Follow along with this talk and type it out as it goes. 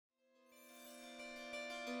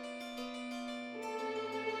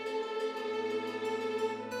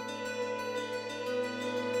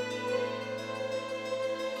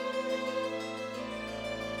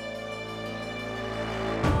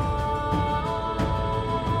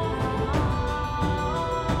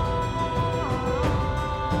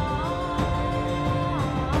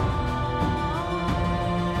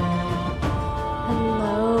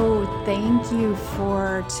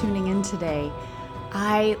for tuning in today.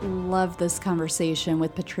 I love this conversation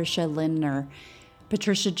with Patricia Lindner.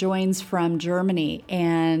 Patricia joins from Germany,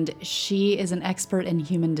 and she is an expert in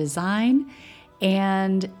human design,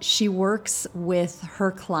 and she works with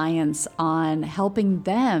her clients on helping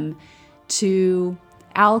them to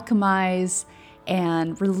alchemize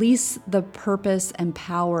and release the purpose and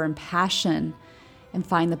power and passion and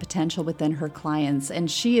find the potential within her clients.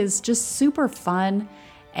 And she is just super fun.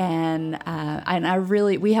 And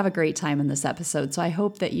we have a great time in this episode. So I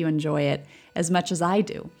hope that you enjoy it as much as I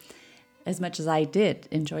do, as much as I did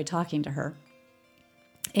enjoy talking to her.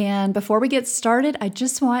 And before we get started, I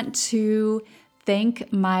just want to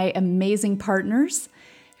thank my amazing partners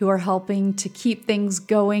who are helping to keep things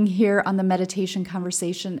going here on the Meditation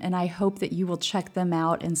Conversation. And I hope that you will check them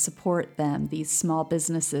out and support them, these small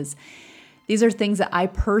businesses. These are things that I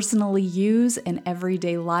personally use in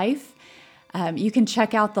everyday life. You can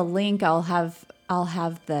check out the link. I'll have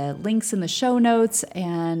the links in the show notes,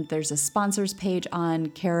 and there's a sponsors page on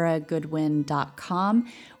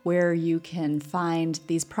karagoodwin.com where you can find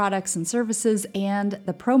these products and services and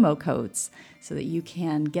the promo codes so that you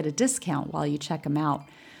can get a discount while you check them out.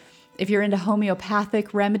 If you're into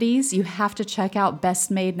homeopathic remedies, you have to check out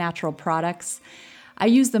Best Made Natural Products. I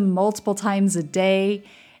use them multiple times a day,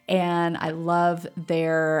 and I love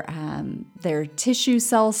their tissue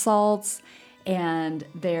cell salts and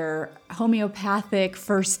their homeopathic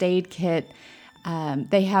first aid kit.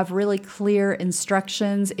 They have really clear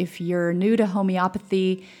instructions. If you're new to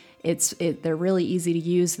homeopathy, they're really easy to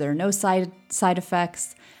use. There are no side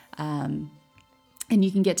effects, and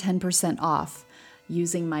you can get 10% off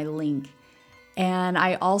using my link. And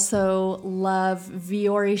I also love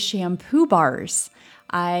Viore shampoo bars.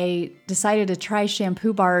 I decided to try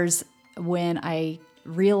shampoo bars when I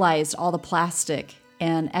realized all the plastic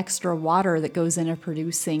and extra water that goes into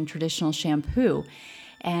producing traditional shampoo.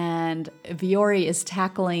 And Viore is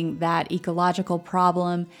tackling that ecological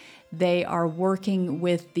problem. They are working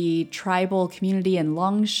with the tribal community in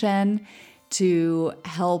Longshan to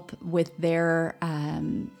help with their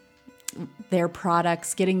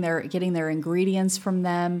products, getting their ingredients from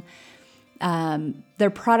them. Their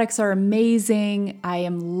products are amazing. I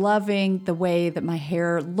am loving the way that my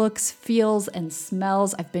hair looks, feels, and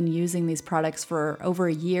smells. I've been using these products for over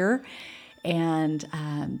a year, and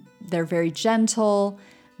they're very gentle.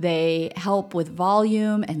 They help with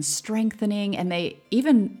volume and strengthening, and they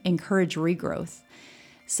even encourage regrowth.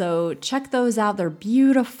 So check those out. They're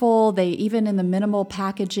beautiful. They even in the minimal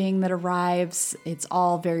packaging that arrives, it's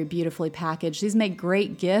all very beautifully packaged. These make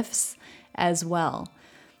great gifts as well.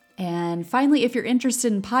 And finally, if you're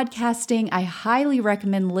interested in podcasting, I highly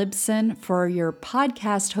recommend Libsyn for your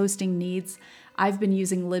podcast hosting needs. I've been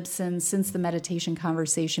using Libsyn since the Meditation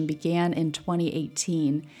Conversation began in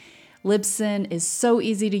 2018. Libsyn is so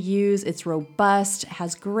easy to use, it's robust,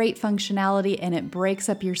 has great functionality, and it breaks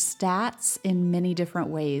up your stats in many different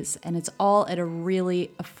ways. And it's all at a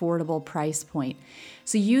really affordable price point.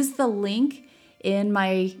 So use the link in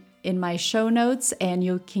my show notes, and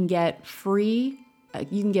you can get 2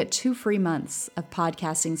 free months of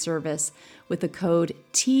podcasting service with the code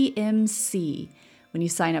TMC when you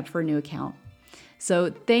sign up for a new account.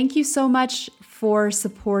 So thank you so much for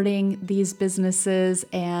supporting these businesses,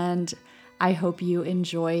 and I hope you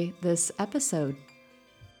enjoy this episode.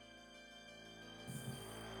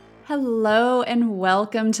 Hello and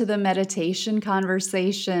welcome to the Meditation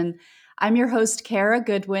Conversation. I'm your host, Kara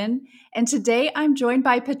Goodwin, and today I'm joined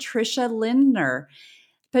by Patricia Lindner.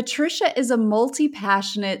 Patricia is a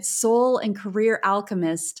multi-passionate soul and career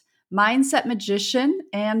alchemist, mindset magician,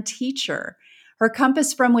 and teacher. Her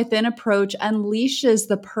Compass from Within approach unleashes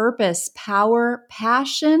the purpose, power,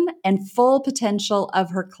 passion, and full potential of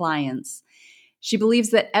her clients. She believes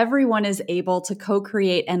that everyone is able to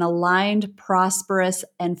co-create an aligned, prosperous,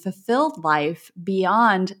 and fulfilled life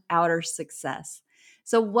beyond outer success.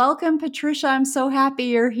 So welcome, Patricia. I'm so happy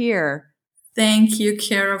you're here. Thank you,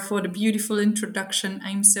 Kara, for the beautiful introduction.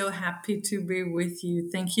 I'm so happy to be with you.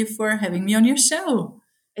 Thank you for having me on your show.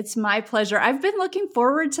 It's my pleasure. I've been looking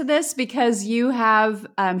forward to this because you have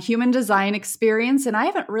human design experience, and I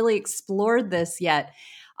haven't really explored this yet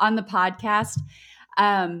on the podcast.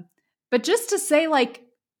 But just to say, like,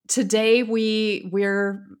 today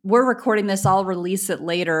we're recording this. I'll release it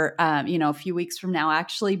later, a few weeks from now,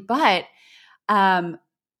 actually. But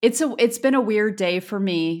it's been a weird day for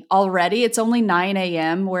me already. It's only 9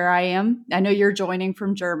 a.m. where I am. I know you're joining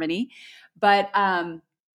from Germany, but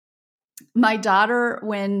my daughter,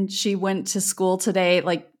 when she went to school today,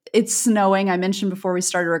 like it's snowing. I mentioned before we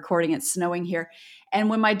started recording, it's snowing here. And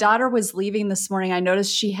when my daughter was leaving this morning, I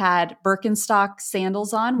noticed she had Birkenstock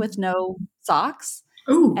sandals on with no socks.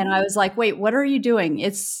 Oh, And I was like, wait, what are you doing?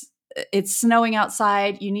 It's snowing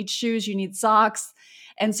outside. You need shoes, you need socks.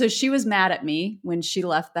 And so she was mad at me when she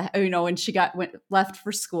left when she left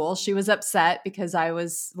for school. She was upset because I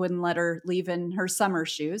wouldn't let her leave in her summer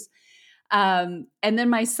shoes. And then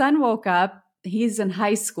my son woke up. He's in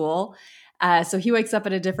high school, so he wakes up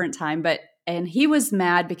at a different time. And he was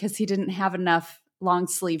mad because he didn't have enough long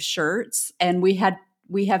sleeve shirts. And we have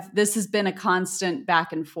this has been a constant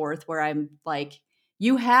back and forth where I'm like,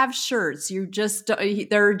 you have shirts. You just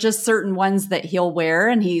there are just certain ones that he'll wear,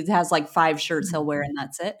 and he has like 5 shirts he'll wear, and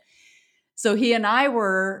that's it. So he and I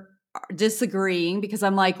were disagreeing because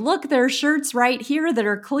I'm like, look, there are shirts right here that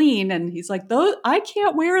are clean. And he's like, those, I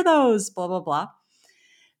can't wear those, blah, blah, blah.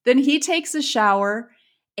 Then he takes a shower,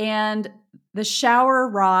 and the shower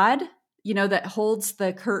rod, that holds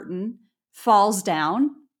the curtain falls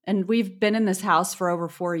down. And we've been in this house for over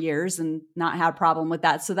 4 years and not had a problem with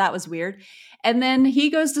that. So that was weird. And then he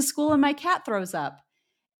goes to school and my cat throws up.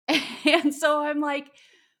 And so I'm like,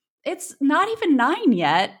 it's not even 9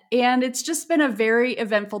 yet, and it's just been a very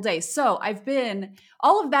eventful day. So I've been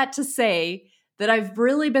all of that to say that I've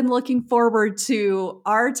really been looking forward to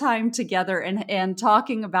our time together and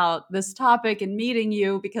talking about this topic and meeting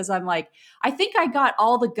you, because I'm like, I think I got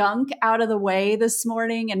all the gunk out of the way this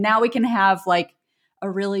morning, and now we can have like a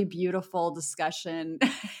really beautiful discussion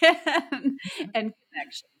and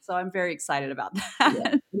connection. So I'm very excited about yeah.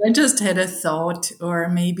 that. I just had a thought or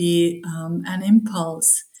maybe an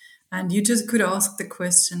impulse. And you just could ask the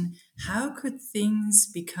question, how could things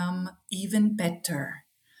become even better?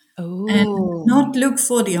 And Oh, not look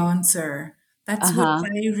for the answer. That's what uh-huh.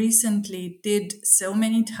 I recently did so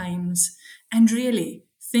many times. And really,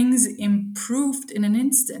 things improved in an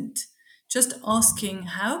instant. Just asking,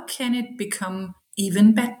 how can it become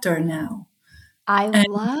even better now? I And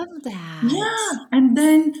love that. yeah, and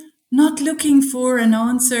then not looking for an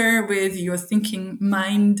answer with your thinking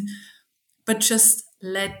mind, but just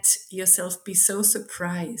let yourself be so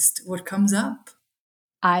surprised what comes up.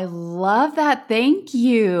 I love that. Thank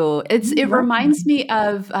you. You're It reminds welcome. me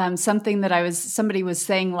of something that somebody was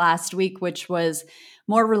saying last week, which was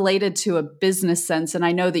more related to a business sense. And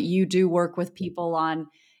I know that you do work with people on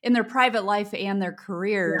in their private life and their Yeah.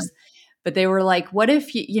 careers. But they were like, what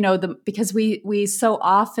if because we so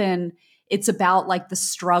often it's about like the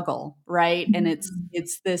struggle, right? And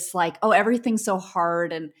it's this like, oh, everything's so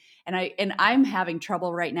hard, and I'm having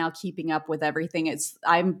trouble right now keeping up with everything.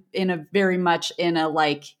 I'm in a very much in a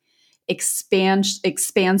like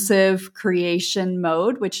expansive creation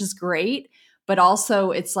mode, which is great. But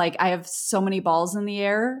also it's like I have so many balls in the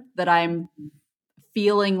air that I'm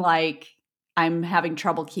feeling like I'm having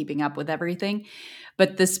trouble keeping up with everything.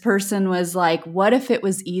 But this person was like, what if it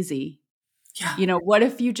was easy? Yeah. What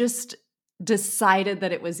if you just decided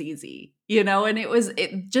that it was easy? And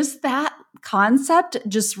it just that concept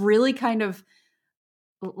just really kind of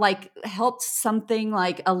like helped something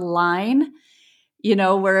like align,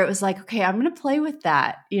 where it was like, okay, I'm going to play with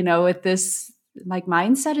that, with this, like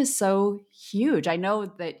mindset is so huge. I know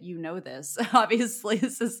that you know this. Obviously,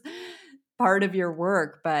 this is part of your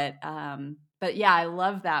work, but yeah, I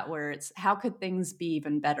love that where it's how could things be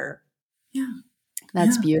even better? Yeah.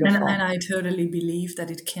 That's Yeah. And beautiful. I totally believe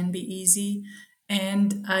that it can be easy.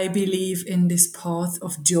 And I believe in this path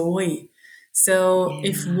of joy. So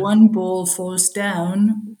if Yeah. one ball falls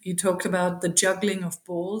down, you talked about the juggling of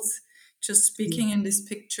balls, just speaking in this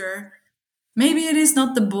picture, maybe it is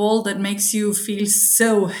not the ball that makes you feel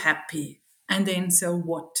so happy. And then so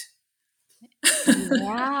what?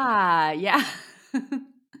 Yeah. Yeah.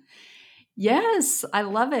 Yes, I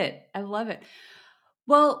love it. I love it.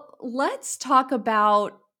 Well, let's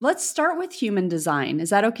start with human design. Is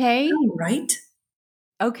that okay? Oh, right?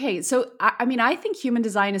 Okay, so I mean, I think human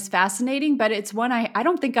design is fascinating, but it's one I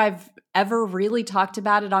don't think I've ever really talked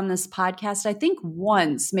about it on this podcast. I think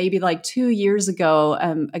once, maybe like 2 years ago,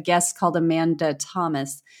 a guest called Amanda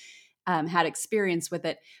Thomas had experience with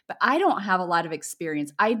it, but I don't have a lot of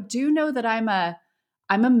experience. I do know that I'm a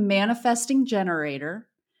manifesting generator.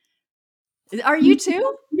 Are you Me too.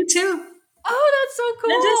 too? Me too. Oh, that's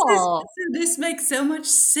And so cool. this makes so much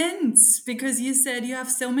sense because you said you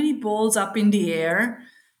have so many balls up in the air.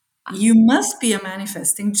 You must be a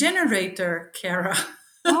manifesting generator, Kara.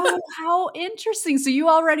 Oh, how interesting. So you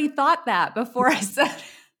already thought that before I said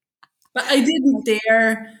But I didn't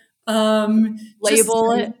dare just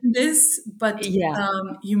label it. mention this, but Yeah.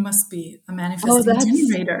 you must be a Oh, manifesting that's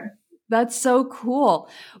generator. that's so cool.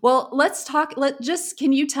 Well, let's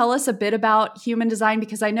can you tell us a bit about human design?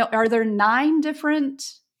 Because I know, are there 9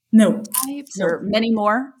 different? No, types no. or many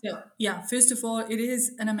more? So, yeah, first of all, it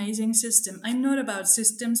is an amazing system. I'm not about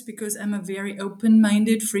systems because I'm a very open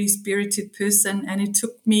minded, free spirited person. And it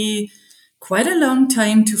took me quite a long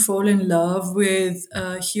time to fall in love with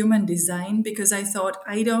human design because I thought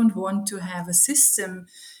I don't want to have a system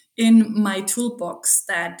in my toolbox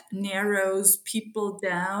that narrows people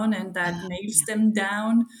down and that nails Yeah. them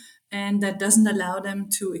down and that doesn't allow them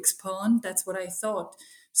to expand. That's what I thought.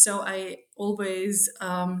 So I always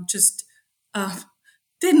just uh,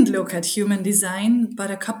 didn't look at human design,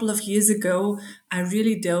 but a couple of years ago, I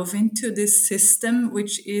really dove into this system,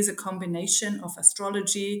 which is a combination of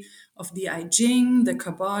astrology, of the I Ching, the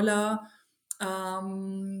Kabbalah,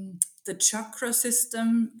 the chakra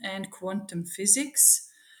system, and quantum physics.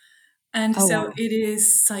 And Oh, so wow. it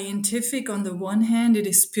is scientific on the one hand, it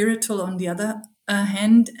is spiritual on the other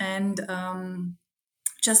hand, and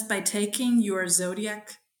just by taking your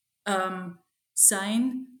zodiac um,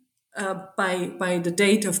 sign by the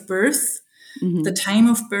date of birth, the Hmm. time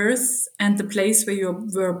of birth, and the place where you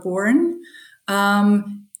were born,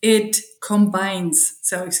 it combines.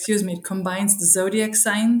 So, excuse me, it combines the zodiac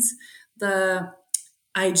signs, the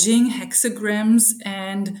I Ching hexagrams,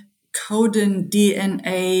 and codon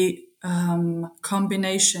DNA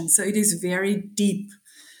combination. So it is very deep.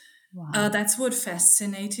 Wow. That's what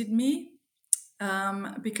fascinated me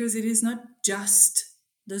because it is not just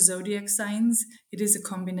the zodiac signs, it is a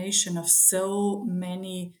combination of so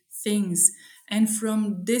many things. And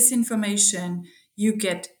from this information, you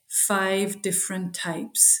get five different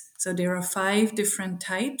types. So there are five different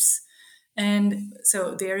types. And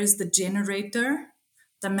so there is the generator,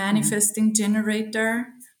 the Mhm. manifesting generator,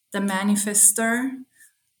 the manifester,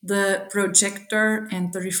 the projector,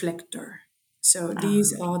 and the reflector. So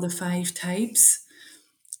these Okay. are the five types.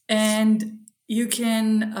 And you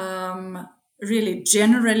can really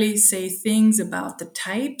generally say things about the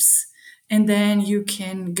types, and then you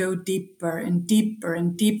can go deeper and deeper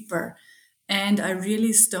and deeper. And I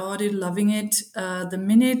really started loving it the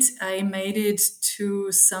minute I made it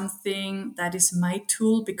to something that is my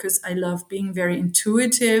tool because I love being very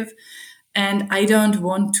intuitive. And I don't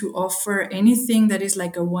want to offer anything that is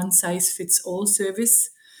like a one size fits all service.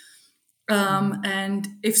 And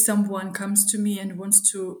if someone comes to me and wants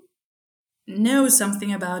to know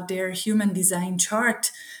something about their human design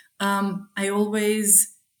chart, I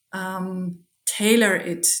always tailor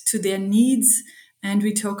it to their needs and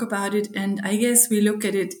we talk about it. And I guess we look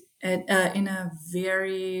at it in a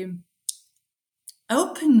very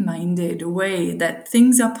open minded way that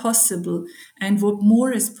things are possible and what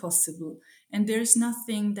more is possible. And there's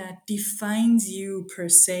nothing that defines you per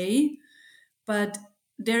se, but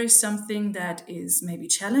there is something that is maybe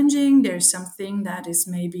challenging, there's something that is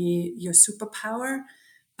maybe your superpower,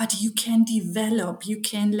 but you can develop, you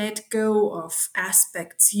can let go of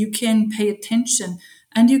aspects, you can pay attention,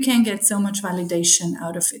 and you can get so much validation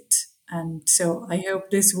out of it. And so I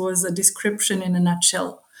hope this was a description in a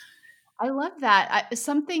nutshell. I love that.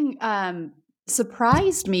 Something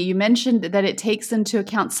surprised me. You mentioned that it takes into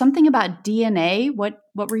account something about DNA. What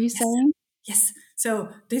were you Yes. saying? Yes.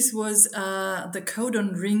 So this was the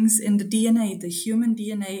codon rings in the DNA, the human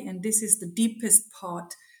DNA, and this is the deepest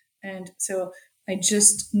part. And so I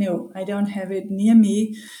just know I don't have it near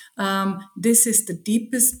me. This is the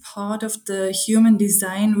deepest part of the human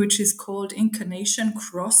design, which is called incarnation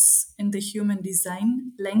cross in the human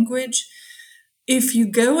design language. If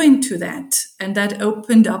you go into that, and that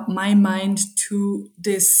opened up my mind to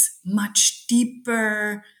this much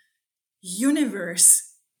deeper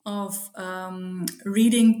universe of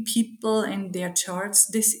reading people and their charts.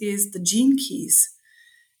 This is the gene keys.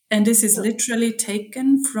 And this is literally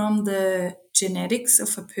taken from the genetics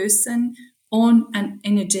of a person on an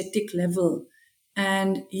energetic level.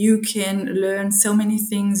 And you can learn so many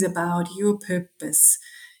things about your purpose,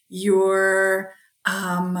 your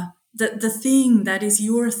the thing that is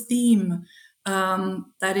your theme,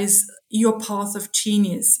 that is your path of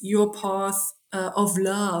genius, your path of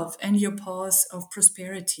love, and your path of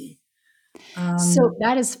prosperity. So Um,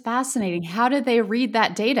 that is fascinating. How did they read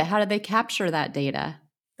that data? How did they capture that data?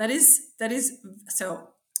 that is so.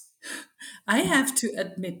 I have to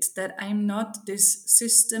admit that I'm not this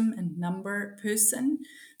system and number person.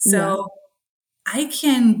 Yeah. So I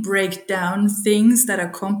can break down things that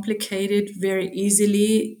are complicated very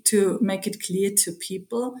easily to make it clear to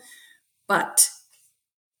people. But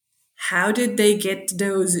how did they get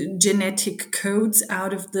those genetic codes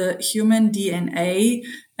out of the human DNA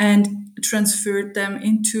and transferred them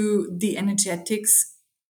into the energetics?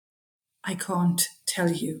 I can't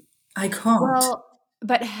tell you. I can't. Well,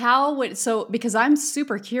 but how would because I'm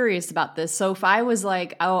super curious about this. So if I was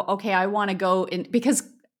like, "Oh, okay, I want to go in," because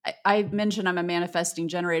I mentioned I'm a manifesting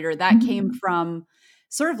generator. That came from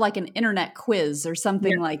sort of like an internet quiz or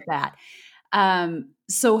something Yeah. like that.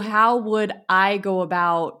 So how would I go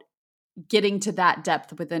about getting to that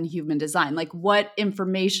depth within human design? Like, what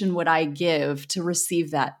information would I give to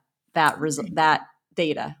receive that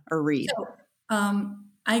data or read? So,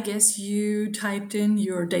 I guess you typed in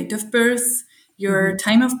your date of birth, your Hmm.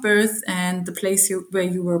 time of birth, and the place where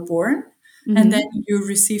you were born. And then Hmm. you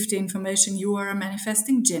received the information you are a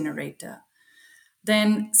manifesting generator.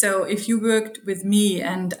 Then, so if you worked with me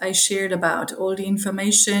and I shared about all the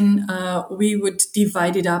information, we would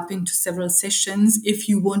divide it up into several sessions if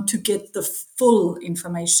you want to get the full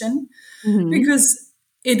information, Hmm. because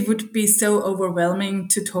it would be so overwhelming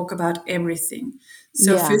to talk about everything.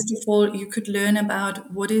 So Yeah. first of all, you could learn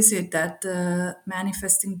about what is it that the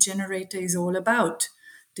manifesting generator is all about.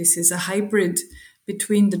 This is a hybrid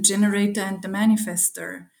between the generator and the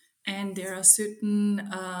manifester. And there are certain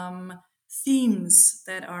themes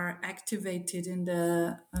that are activated in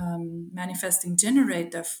the manifesting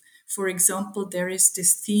generator. For example, there is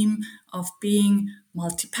this theme of being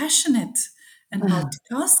multi-passionate and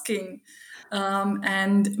multitasking,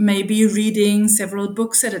 and maybe reading several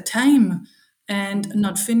books at a time and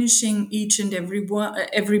not finishing each and every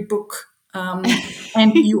book.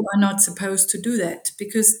 And you are not supposed to do that,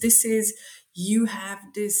 because this is, you have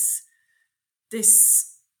this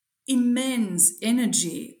immense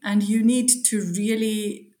energy and you need to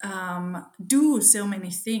really do so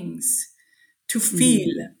many things to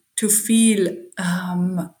Hmm. feel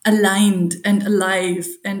aligned and alive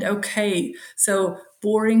and okay. So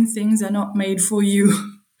boring things are not made for you.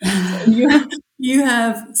 you you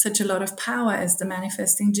have such a lot of power as the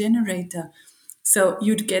manifesting generator. So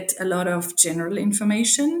you'd get a lot of general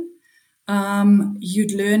information.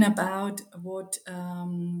 You'd learn about what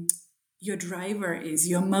your driver is,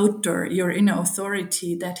 your motor, your inner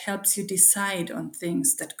authority that helps you decide on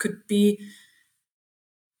things. That could be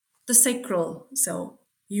the sacral, so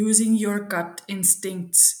using your gut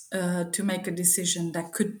instincts to make a decision.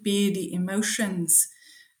 That could be the emotions,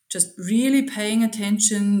 just really paying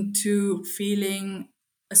attention to feeling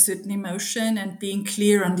a certain emotion and being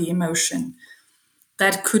clear on the emotion.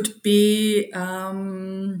 That could be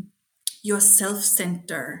your self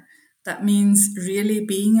center. That means really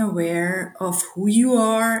being aware of who you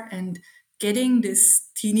are and getting this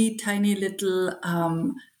teeny tiny little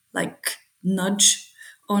like nudge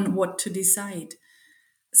on what to decide.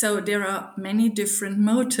 So there are many different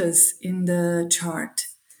motors in the chart.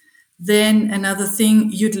 Then another thing,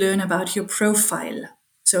 you'd learn about your profile.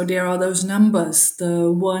 So there are those numbers, the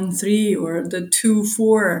 1, 3, or the 2,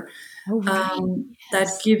 4, Oh, right. that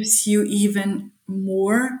Yes. gives you even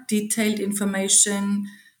more detailed information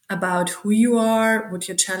about who you are, what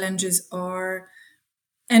your challenges are,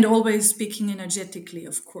 and always speaking energetically,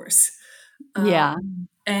 of course. Yeah.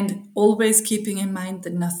 And always keeping in mind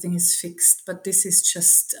that nothing is fixed, but this is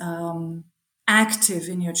just active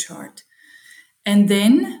in your chart. And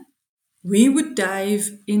then we would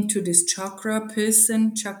dive into this chakra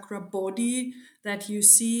person, chakra body that you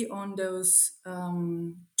see on those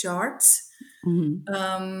charts. Hmm.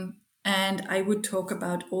 And I would talk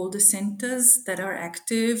about all the centers that are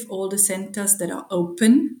active, all the centers that are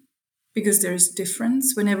open, because there's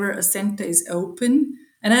difference whenever a center is open.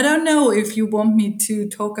 And I don't know if you want me to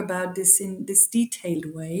talk about this in this detailed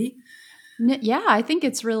way. Yeah, I think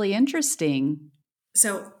it's really interesting.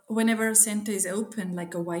 So whenever a center is open,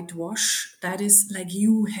 like a whitewash, that is like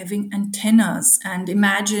you having antennas. And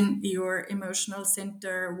imagine your emotional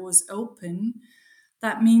center was open.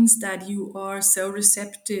 That means that you are so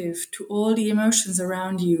receptive to all the emotions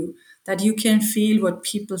around you, that you can feel what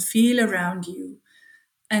people feel around you.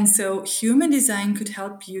 And so human design could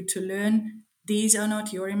help you to learn these are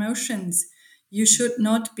not your emotions. You should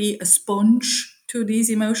not be a sponge to these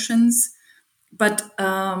emotions, but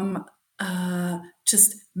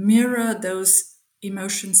just mirror those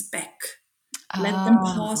emotions back. Let them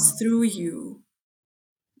pass Oh, through you.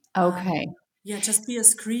 okay. Yeah, just be a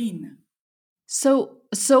screen. So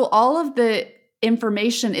all of the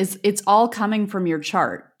information it's all coming from your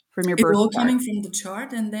chart, from your It's birth all chart. coming from the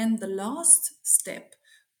chart. And then the last step,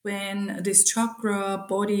 when this chakra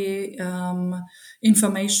body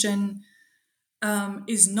information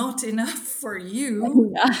is not enough for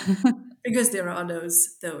you, Yeah. because there are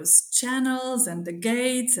those channels and the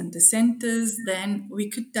gates and the centers, then we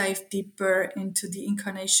could dive deeper into the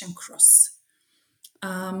incarnation cross.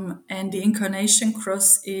 And the incarnation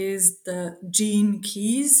cross is the gene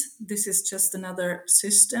keys. This is just another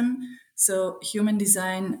system. So human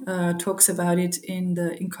design talks about it in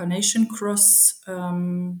the incarnation cross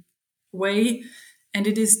way, and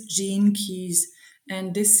it is gene keys.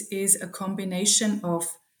 And this is a combination of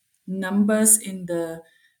numbers in the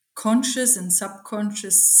conscious and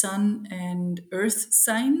subconscious sun and earth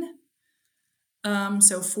sign.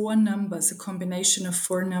 So four numbers, a combination of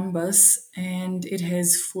four numbers, and it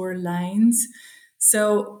has four lines.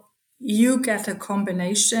 So you get a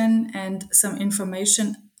combination and some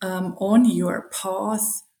information on your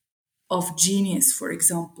path of genius, for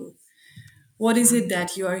example. What is it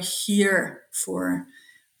that you are here for?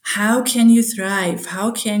 How can you thrive?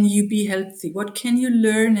 How can you be healthy? What can you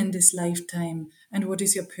learn in this lifetime? And what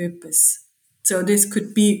is your purpose? So this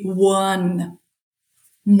could be one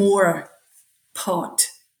more part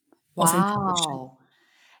of intuition. Wow.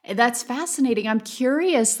 That's fascinating. I'm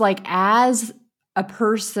curious, like, as a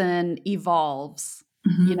person evolves,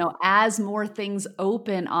 Mhm. as more things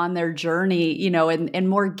open on their journey, and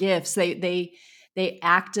more gifts, they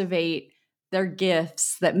activate their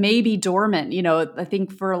gifts that may be dormant. I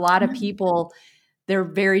think for a lot of people, they're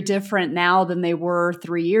very different now than they were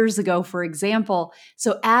 3 years ago, for example.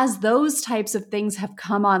 So as those types of things have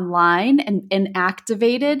come online and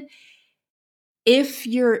activated, if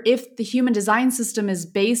the human design system is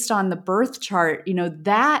based on the birth chart,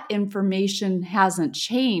 that information hasn't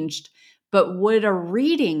changed, but would a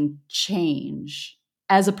reading change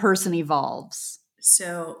as a person evolves?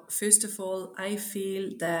 So, first of all, I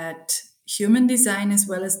feel that human design as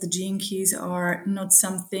well as the gene keys are not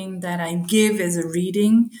something that I give as a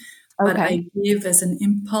reading, but Okay. I give as an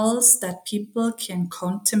impulse that people can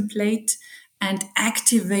contemplate and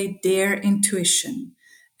activate their intuition.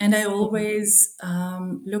 And I always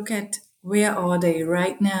look at where are they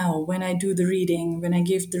right now when I do the reading, when I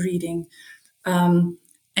give the reading.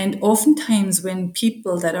 And oftentimes, when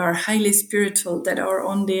people that are highly spiritual, that are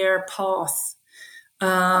on their path,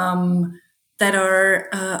 um, that are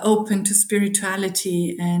open to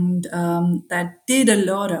spirituality and that did a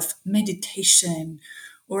lot of meditation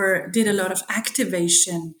or did a lot of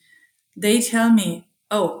activation, they tell me,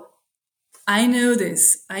 oh, I know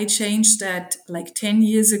this. I changed that like 10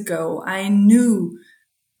 years ago. I knew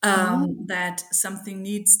Oh, that something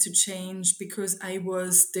needs to change because I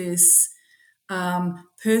was this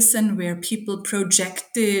person where people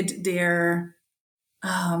projected their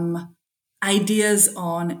ideas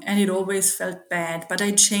on, and it always felt bad, but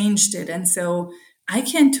I changed it. And so I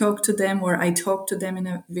can talk to them, or I talk to them in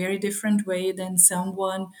a very different way than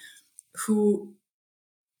someone who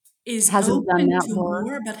is hasn't done open that to work.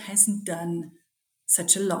 more but hasn't done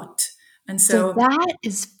such a lot. And So so that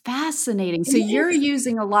is fascinating. it So you're is.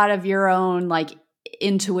 using a lot of your own, like,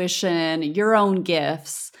 intuition, your own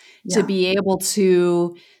gifts to Yeah. be able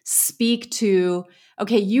to speak to,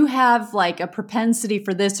 okay, you have like a propensity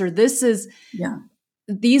for this, or Yeah.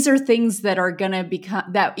 these are things that are going to become,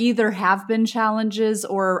 that either have been challenges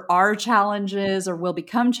or are challenges or will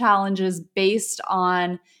become challenges based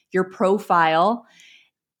on your profile.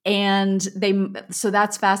 And so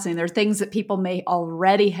that's fascinating. There are things that people may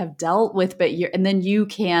already have dealt with, and then you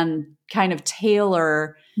can kind of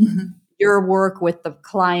tailor Mhm. your work with the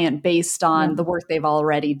client based Yeah. on the work they've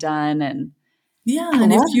already done. And Yeah. I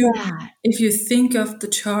And love that. if you think of the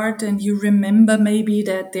chart and you remember maybe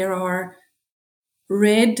that there are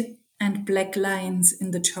red and black lines in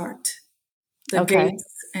the chart, the Okay. gates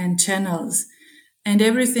and channels, and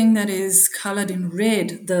everything that is colored in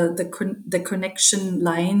red, the connection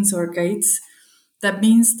lines or gates, that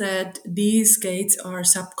means that these gates are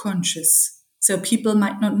subconscious. So people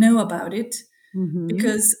might not know about it Hmm.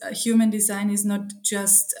 because human design is not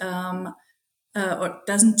just or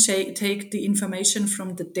doesn't take the information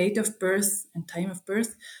from the date of birth and time of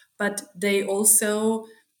birth, but they also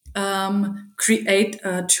create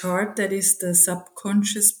a chart that is the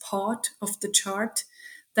subconscious part of the chart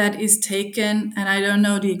that is taken, and I don't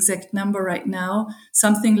know the exact number right now,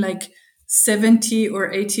 something like 70 or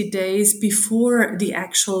 80 days before the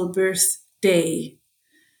actual birth day.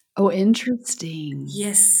 Oh, interesting.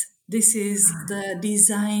 Yes, this is the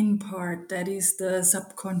design part, that is the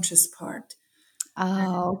subconscious part.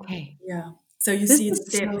 Oh, okay. Yeah. So you This see the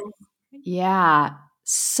is depth. so, yeah,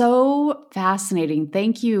 so fascinating.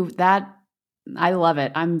 Thank you. I love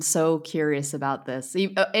it. I'm so curious about this.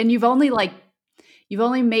 And you've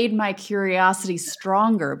only made my curiosity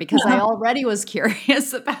stronger because I already was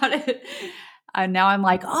curious about it. And now I'm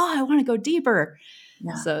like, oh, I want to go deeper.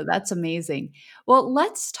 Yeah. So that's amazing. Well,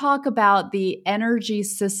 let's talk about the energy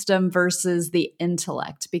system versus the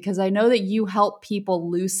intellect, because I know that you help people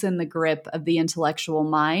loosen the grip of the intellectual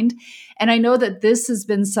mind. And I know that this has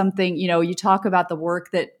been something, you talk about the work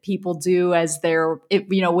that people do as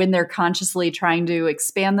when they're consciously trying to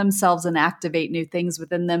expand themselves and activate new things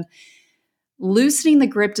within them. Loosening the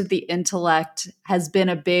grip of the intellect has been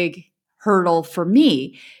a big hurdle for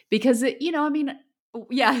me because I mean,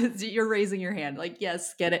 yeah, you're raising your hand like,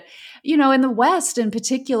 yes, get it. In the West in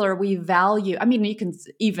particular, we value, I mean, you can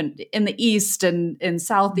even in the East and in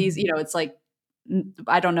Southeast, it's like,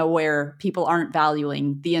 I don't know where people aren't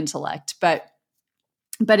valuing the intellect, but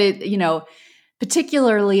it,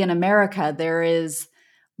 particularly in America, there is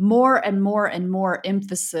more and more and more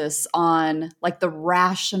emphasis on like the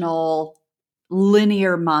rational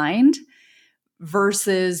linear mind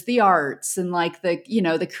versus the arts and like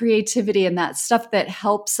the creativity and that stuff that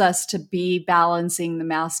helps us to be balancing the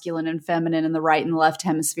masculine and feminine and the right and left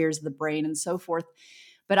hemispheres of the brain and so forth.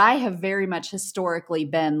 But I have very much historically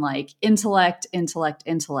been like intellect, intellect,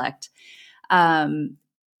 intellect. And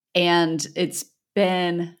it's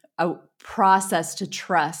been a process to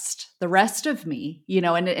trust the rest of me,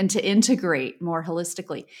 and to integrate more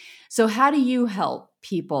holistically. So how do you help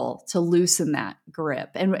people to loosen that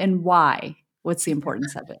grip, and why? What's the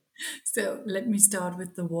importance of it? So let me start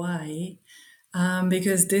with the why,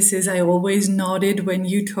 because this is, I always nodded when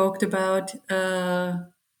you talked about,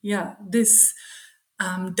 this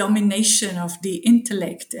domination of the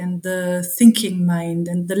intellect and the thinking mind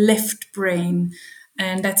and the left brain.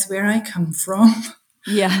 And that's where I come from.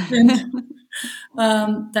 Yeah. And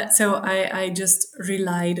that so I just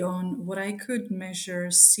relied on what I could measure,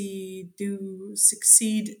 see, do,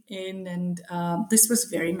 succeed in, and this was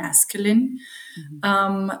very masculine.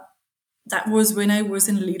 Mhm. That was when I was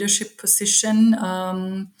in leadership position,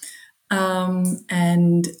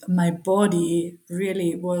 and my body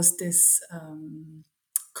really was this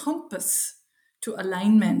compass to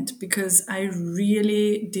alignment, because I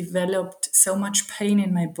really developed so much pain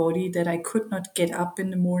in my body that I could not get up in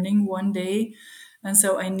the morning one day. And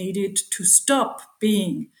so I needed to stop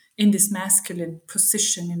being in this masculine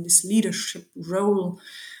position, in this leadership role,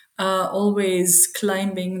 always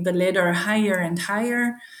climbing the ladder higher and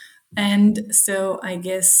higher. And so I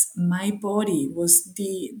guess my body was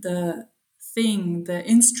the thing, the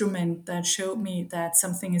instrument that showed me that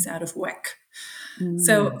something is out of whack. Mm.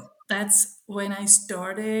 So that's when I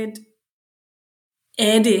started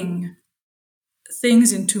adding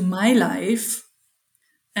things into my life.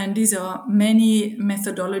 And these are many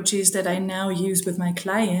methodologies that I now use with my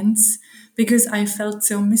clients, because I felt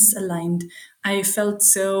so misaligned. I felt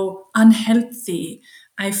so unhealthy.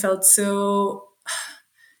 I felt so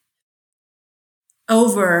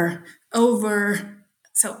over.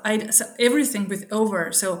 So everything with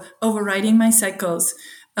over. So overriding my cycles,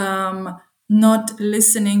 not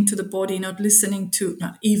listening to the body, not listening to,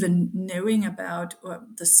 not even knowing about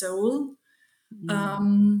the soul,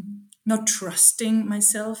 Mm. not trusting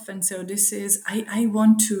myself. And so this is, I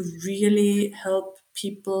want to really help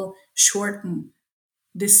people shorten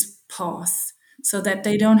this path so that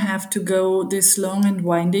they don't have to go this long and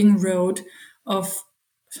winding road of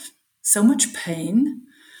so much pain.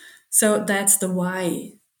 So that's the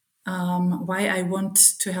why I want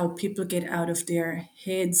to help people get out of their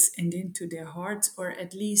heads and into their hearts, or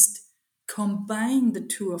at least combine the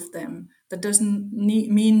two of them. That doesn't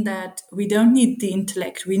mean that we don't need the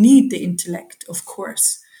intellect. We need the intellect, of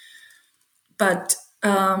course, but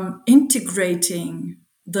integrating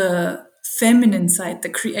the feminine side, the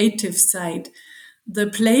creative side, the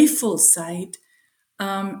playful side.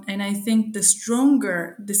 And I think the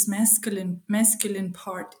stronger this masculine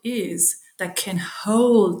part is, that can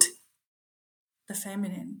hold the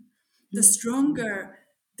feminine, the Mm. stronger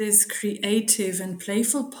this creative and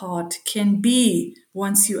playful part can be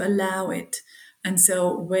once you allow it. And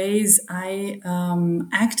so, ways I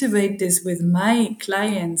activate this with my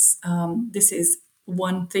clients, this is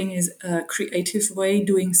one thing, is a creative way,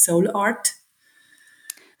 doing soul art.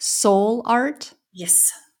 Soul art.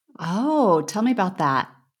 Yes. Oh, tell me about that.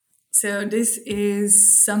 So this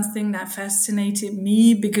is something that fascinated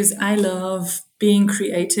me, because I love being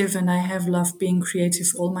creative and I have loved being creative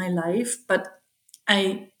all my life, but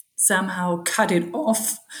I somehow cut it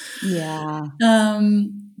off. Yeah.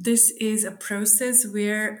 This is a process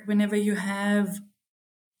where whenever you have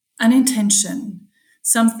an intention,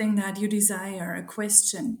 something that you desire, a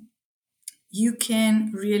question, you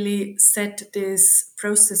can really set this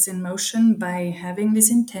process in motion by having this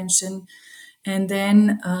intention, and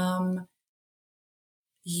then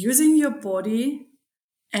using your body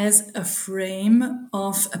as a frame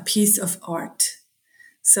of a piece of art.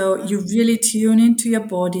 So you really tune into your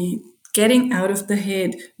body, getting out of the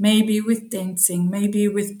head, maybe with dancing, maybe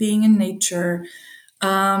with being in nature,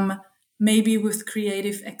 um, maybe with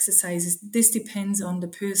creative exercises. This depends on the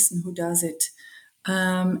person who does it.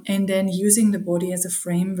 And then using the body as a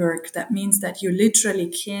framework. That means that you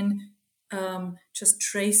literally can just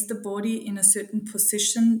trace the body in a certain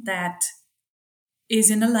position that is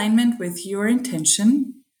in alignment with your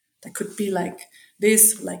intention. That could be like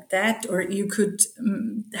this, like that, or you could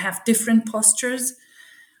have different postures,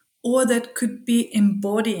 or that could be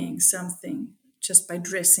embodying something just by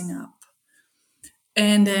dressing up.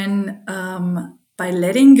 And then by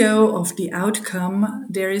letting go of the outcome,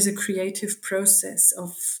 there is a creative process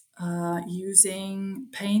of using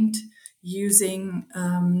paint, using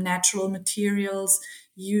natural materials,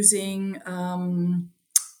 using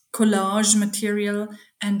collage material,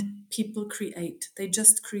 and people create. They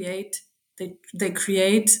just create. They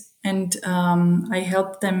create, and I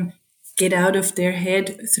help them get out of their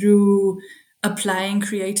head through applying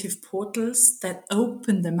creative portals that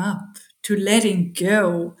open them up to letting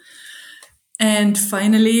go. And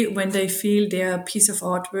finally, when they feel their piece of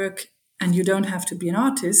artwork, and you don't have to be an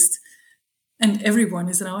artist, and everyone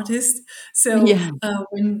is an artist. So Yeah.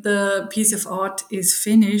 when the piece of art is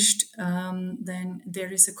finished, then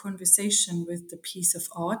there is a conversation with the piece of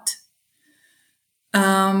art.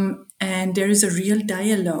 And there is a real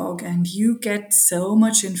dialogue, and you get so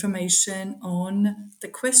much information on the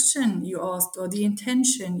question you asked or the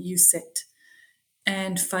intention you set.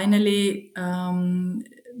 And finally,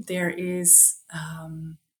 there is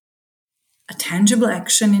a tangible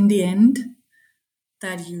action in the end,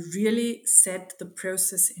 that you really set the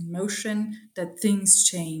process in motion, that things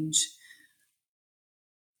change.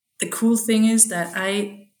 The cool thing is that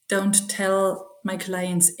I don't tell my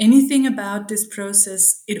clients anything about this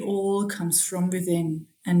process. It all comes from within.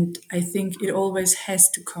 And I think it always has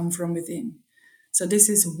to come from within. So this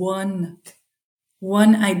is one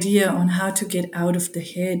idea on how to get out of the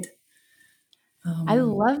head. I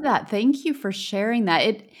love that. Thank you for sharing that.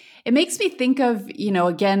 It makes me think of,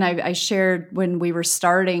 again, I shared when we were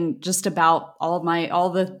starting just about all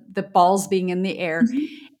the balls being in the air. Mhm.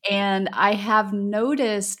 And I have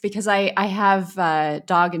noticed, because I have a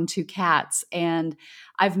dog and two cats, and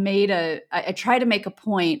I try to make a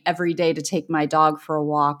point every day to take my dog for a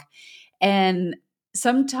walk. And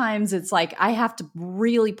sometimes it's like I have to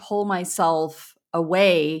really pull myself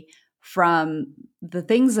away from the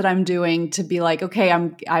things that I'm doing to be like, okay,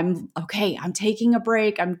 I'm okay, I'm taking a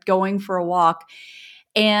break, I'm going for a walk.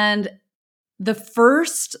 And the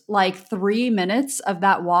first like 3 minutes of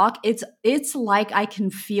that walk, it's like I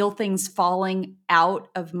can feel things falling out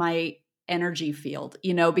of my energy field,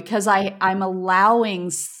 because I'm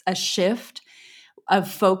allowing a shift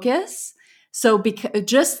of focus. So because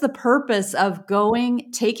just the purpose of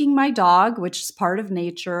taking my dog, which is part of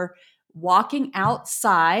nature, walking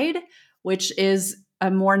outside, which is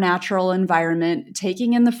a more natural environment,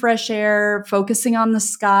 taking in the fresh air, focusing on the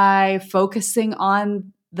sky, focusing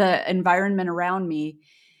on the environment around me,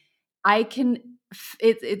 I can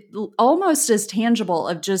it almost is tangible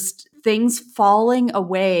of just things falling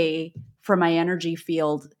away from my energy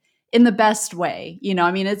field in the best way.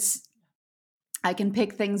 I mean, I can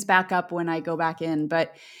pick things back up when I go back in,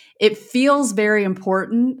 but it feels very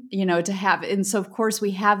important, to have. And so, of course,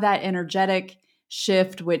 we have that energetic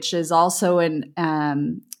shift, which is also an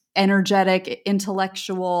energetic,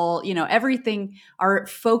 intellectual, everything, our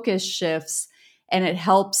focus shifts, and it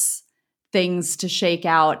helps things to shake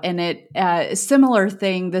out. And a similar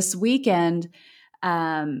thing this weekend,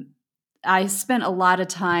 um, I spent a lot of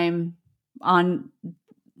time on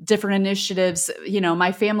different initiatives.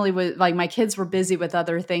 My family was like, my kids were busy with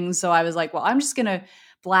other things. So I was like, well, I'm just going to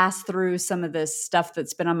blast through some of this stuff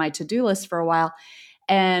that's been on my to-do list for a while.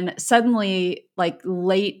 And suddenly, like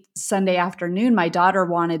late Sunday afternoon, my daughter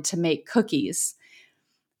wanted to make cookies.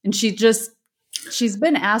 And she's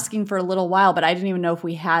been asking for a little while, but I didn't even know if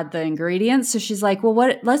we had the ingredients. So she's like, well,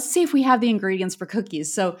 let's see if we have the ingredients for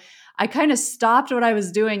cookies. So I kind of stopped what I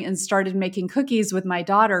was doing and started making cookies with my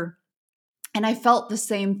daughter. And I felt the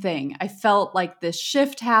same thing. I felt like this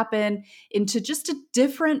shift happen into just a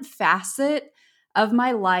different facet of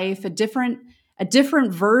my life, a different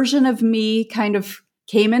version of me kind of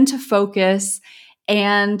came into focus.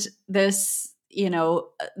 And this,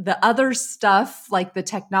 the other stuff like the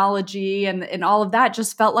technology and all of that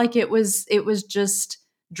just felt like it was just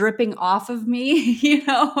dripping off of me,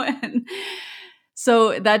 and so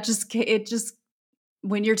it just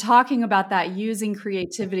when you're talking about that, using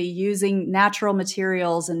creativity, using natural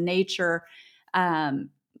materials and nature, um,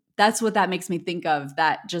 that's what that makes me think of.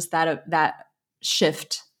 That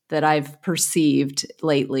shift that I've perceived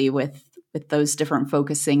lately with those different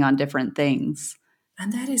focusing on different things.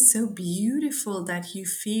 And that is so beautiful that you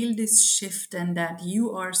feel this shift and that you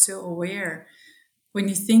are so aware. When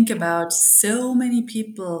you think about so many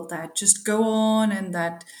people that just go on and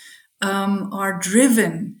that are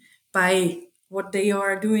driven by what they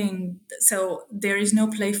are doing, so there is no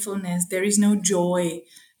playfulness, there is no joy,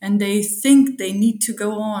 and they think they need to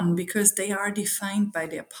go on because they are defined by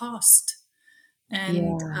their past.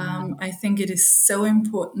 And Yeah. I think it is so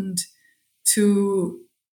important to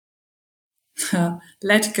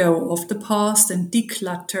let go of the past and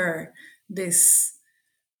declutter this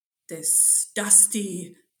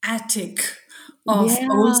dusty attic of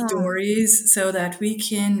old Yeah. stories so that we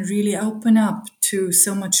can really open up to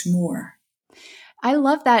so much more. I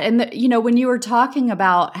love that. And you know, when you were talking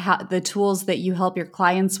about how the tools that you help your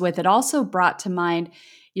clients with, it also brought to mind,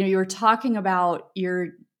 you know, you were talking about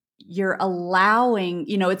you're allowing,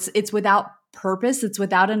 you know, it's without purpose, it's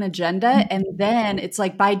without an agenda. And then it's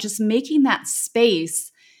like by just making that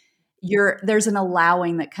space, there's an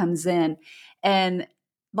allowing that comes in. And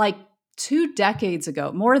like 2 decades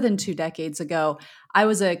ago, more than 2 decades ago, I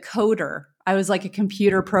was a coder. I was like a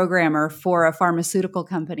computer programmer for a pharmaceutical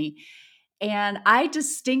company. And I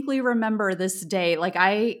distinctly remember this day. Like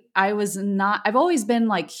I was not, I've always been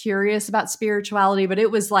like curious about spirituality, but it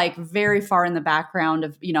was like very far in the background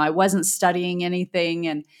of, you know, I wasn't studying anything,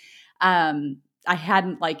 and I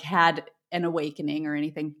hadn't like had an awakening or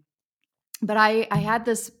anything. But I had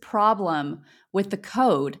this problem with the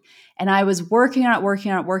code, and I was working on it,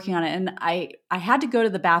 working on it, working on it. And I had to go to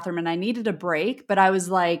the bathroom and I needed a break, but I was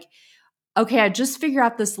like, okay, I just figure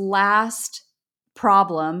out this last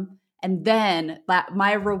problem, and then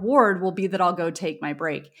my reward will be that I'll go take my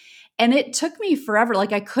break. And it took me forever.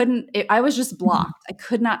 Like I was just blocked. I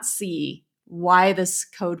could not see why this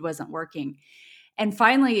code wasn't working. And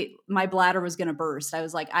finally, my bladder was going to burst. I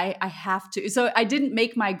was like, I have to. So I didn't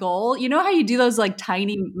make my goal. You know how you do those like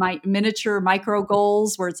tiny, miniature micro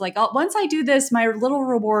goals where it's like, oh, once I do this, my little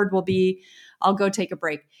reward will be I'll go take a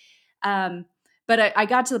break. Um, but I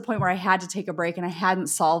got to the point where I had to take a break and I hadn't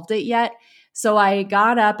solved it yet. So I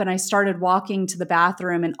got up and I started walking to the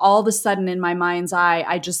bathroom, and all of a sudden in my mind's eye,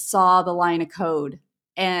 I just saw the line of code.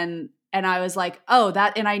 And I was like, oh,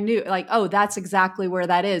 that, and I knew like, oh, that's exactly where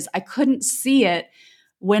that is. I couldn't see it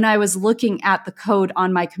when I was looking at the code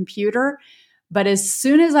on my computer. But as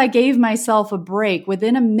soon as I gave myself a break,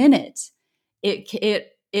 within a minute, it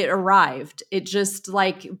arrived. It just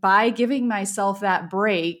like by giving myself that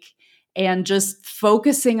break and just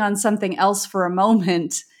focusing on something else for a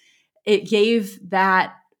moment, it gave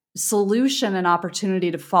that solution an opportunity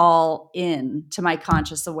to fall in to my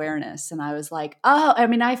conscious awareness. And I was like, oh, I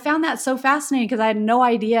mean, I found that so fascinating because I had no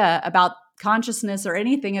idea about consciousness or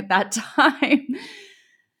anything at that time.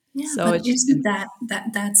 Yeah, So but it's just isn't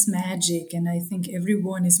that's magic? And I think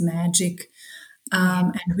everyone is magic, yeah.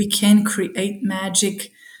 and we can create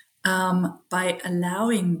magic by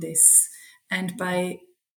allowing this and by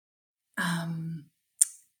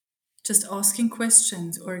just asking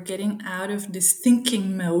questions or getting out of this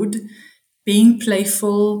thinking mode, being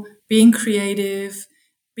playful, being creative,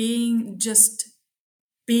 being just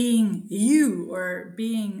being you or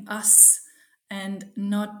being us, and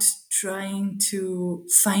not trying to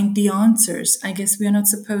find the answers. I guess we are not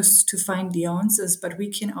supposed to find the answers, but we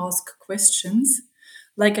can ask questions.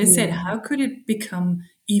 Like I said, Yeah. how could it become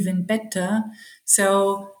even better?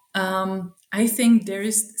 So I think there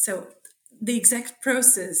is, so the exact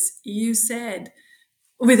process you said,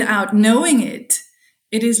 without knowing it,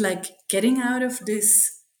 it is like getting out of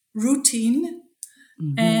this routine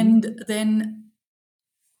Hmm. and then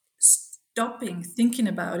stopping thinking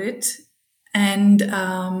about it and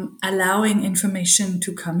allowing information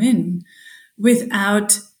to come in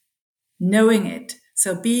without knowing it.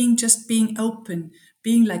 So being open,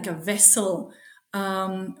 being like a vessel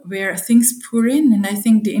where things pour in, and I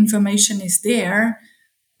think the information is there,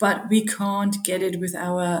 but we can't get it with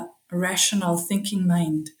our rational thinking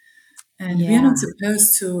mind. And we are Yeah. not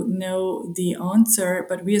supposed to know the answer,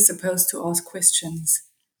 but we are supposed to ask questions.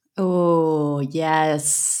 Oh,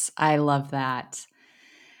 yes. I love that.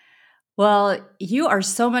 Well, you are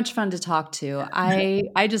so much fun to talk to.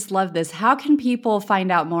 I just love this. How can people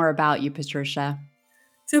find out more about you, Patricia?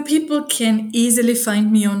 So people can easily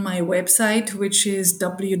find me on my website, which is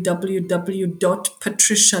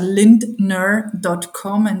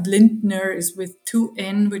www.patricialindner.com. And Lindner is with two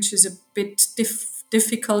N, which is a bit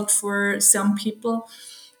difficult for some people.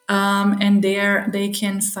 And there they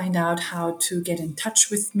can find out how to get in touch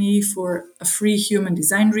with me for a free human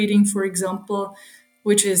design reading, for example,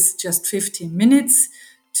 which is just 15 minutes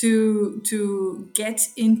to get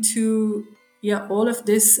into all of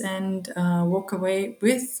this and walk away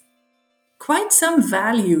with quite some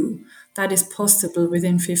value that is possible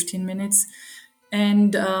within 15 minutes.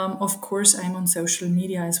 And of course, I'm on social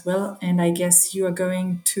media as well. And I guess you are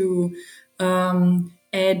going to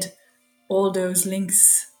add all those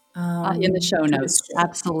links In the show to this notes. show.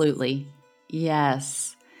 Absolutely.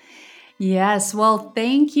 Yes. Yes. Well,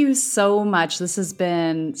 thank you so much. This has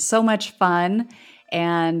been so much fun.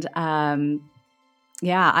 And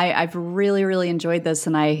yeah, I've really, really enjoyed this.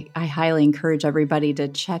 And I highly encourage everybody to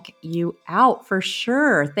check you out for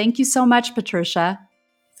sure. Thank you so much, Patricia.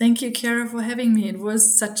 Thank you, Kara, for having me. It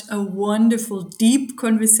was such a wonderful, deep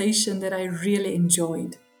conversation that I really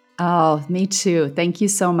enjoyed. Oh, me too. Thank you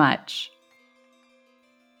so much.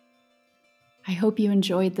 I hope you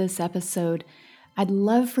enjoyed this episode. I'd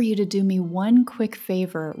love for you to do me one quick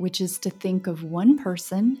favor, which is to think of one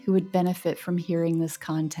person who would benefit from hearing this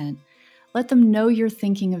content. Let them know you're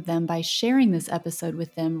thinking of them by sharing this episode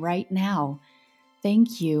with them right now.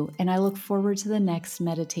 Thank you, and I look forward to the next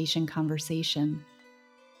meditation conversation.